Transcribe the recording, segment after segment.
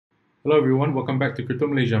Hello everyone, welcome back to Crypto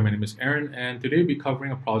Malaysia. My name is Aaron and today we'll be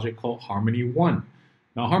covering a project called Harmony.one.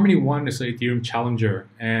 Now Harmony.one is an Ethereum challenger,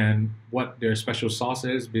 and what their special sauce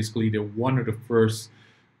is, basically they're one of the first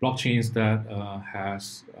blockchains that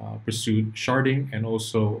has pursued sharding and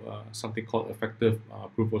also something called effective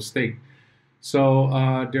proof of stake. So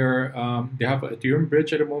they have an Ethereum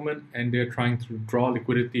bridge at the moment and they're trying to draw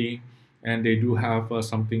liquidity, and they do have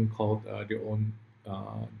something called their own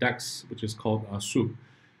DEX, which is called Swoop.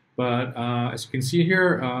 But as you can see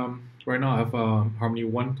here, right now I have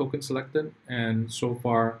Harmony.one token selected, and so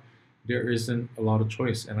far there isn't a lot of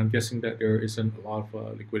choice, and I'm guessing that there isn't a lot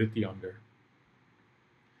of liquidity on there.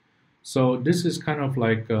 So this is kind of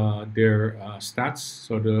like their stats.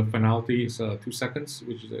 So the finality is 2 seconds,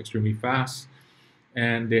 which is extremely fast,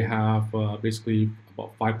 and they have basically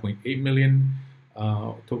about 5.8 million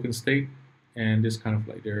token stake, and this kind of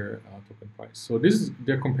like their token price. So this is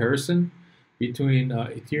their comparison between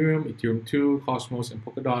Ethereum, Ethereum 2, Cosmos, and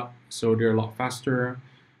Polkadot. So they're a lot faster,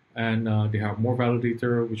 and they have more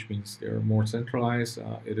validator, which means they're more centralized.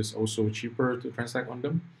 It is also cheaper to transact on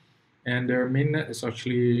them, and their mainnet is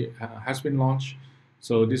actually has been launched.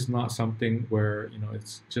 So this is not something where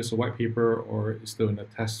it's just a white paper or it's still in a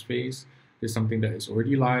test phase. It's something that is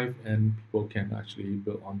already live, and people can actually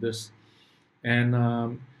build on this. And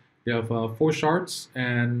they have 4 shards,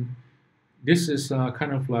 and this is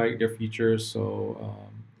kind of like their features. So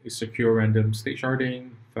it's secure random state sharding,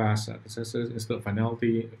 fast consensus, instant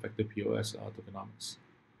finality, effective POS tokenomics.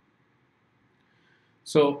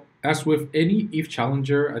 So as with any ETH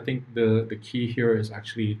challenger, I think the key here is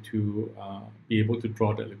actually to be able to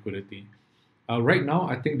draw that liquidity. Right now,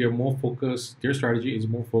 I think their strategy is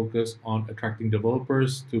more focused on attracting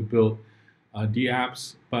developers to build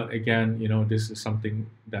dApps. But again, this is something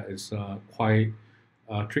that is quite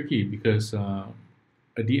tricky, because a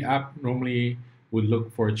dApp normally would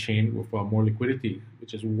look for a chain with more liquidity,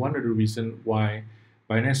 which is one of the reasons why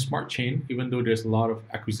Binance Smart Chain, even though there's a lot of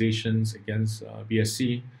accusations against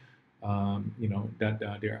BSC,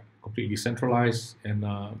 that they're completely centralized, and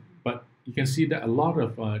but you can see that a lot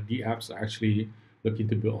of dApps are actually looking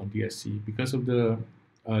to build on DSC because of the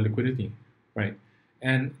liquidity, right?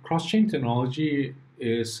 And cross-chain technology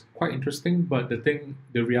is quite interesting, but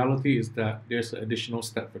the reality is that there's an additional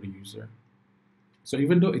step for the user. So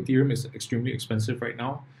even though Ethereum is extremely expensive right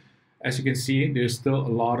now, as you can see, there's still a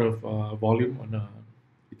lot of volume on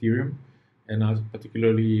Ethereum, and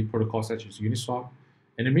particularly protocols such as Uniswap.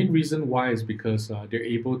 And the main reason why is because they're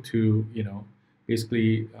able to,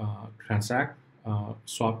 basically transact,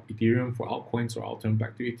 swap Ethereum for altcoins or altcoin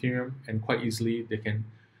back to Ethereum, and quite easily they can,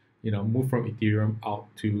 move from Ethereum out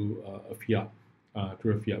to a fiat.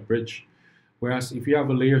 Through a fiat bridge. Whereas if you have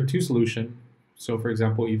a layer 2 solution, so for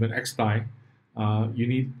example, even XDAI, you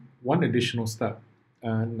need one additional step.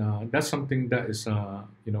 And that's something that is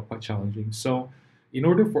quite challenging. So in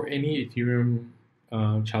order for any Ethereum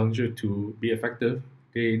challenger to be effective,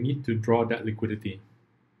 they need to draw that liquidity.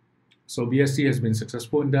 So BSC has been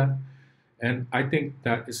successful in that. And I think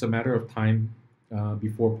that it's a matter of time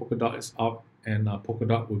before Polkadot is up, and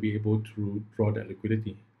Polkadot will be able to draw that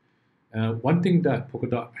liquidity. One thing that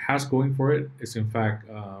Polkadot has going for it is, in fact,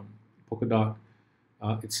 Polkadot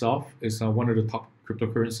itself is one of the top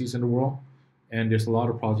cryptocurrencies in the world, and there's a lot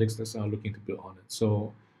of projects that's looking to build on it.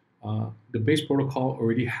 So the base protocol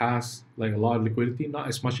already has like a lot of liquidity, not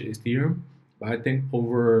as much as Ethereum, but I think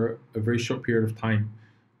over a very short period of time,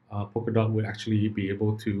 Polkadot would actually be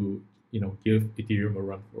able to give Ethereum a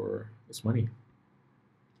run for its money.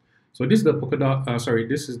 So this is the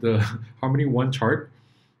this is the Harmony.one chart.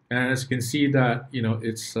 And as you can see that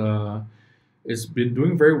it's been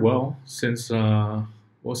doing very well since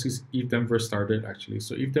since ETH Denver started, actually.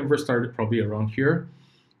 So ETH Denver started probably around here,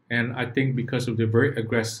 and I think because of the very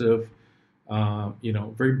aggressive,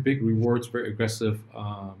 very big rewards, very aggressive,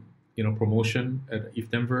 promotion at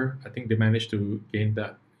ETH Denver, I think they managed to gain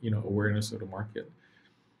that awareness of the market.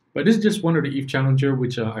 But this is just one of the ETH challenger,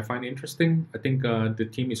 which I find interesting. I think the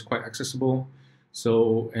team is quite accessible.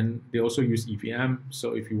 So, and they also use EVM.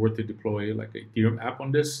 So if you were to deploy like an Ethereum app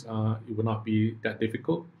on this, it would not be that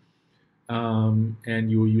difficult.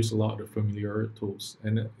 And you will use a lot of the familiar tools.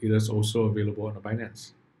 And it is also available on the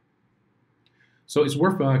Binance. So it's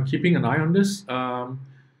worth keeping an eye on this.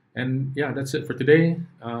 And yeah, that's it for today.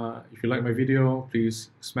 If you like my video, please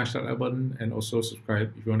smash that like button, and also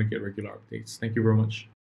subscribe if you want to get regular updates. Thank you very much.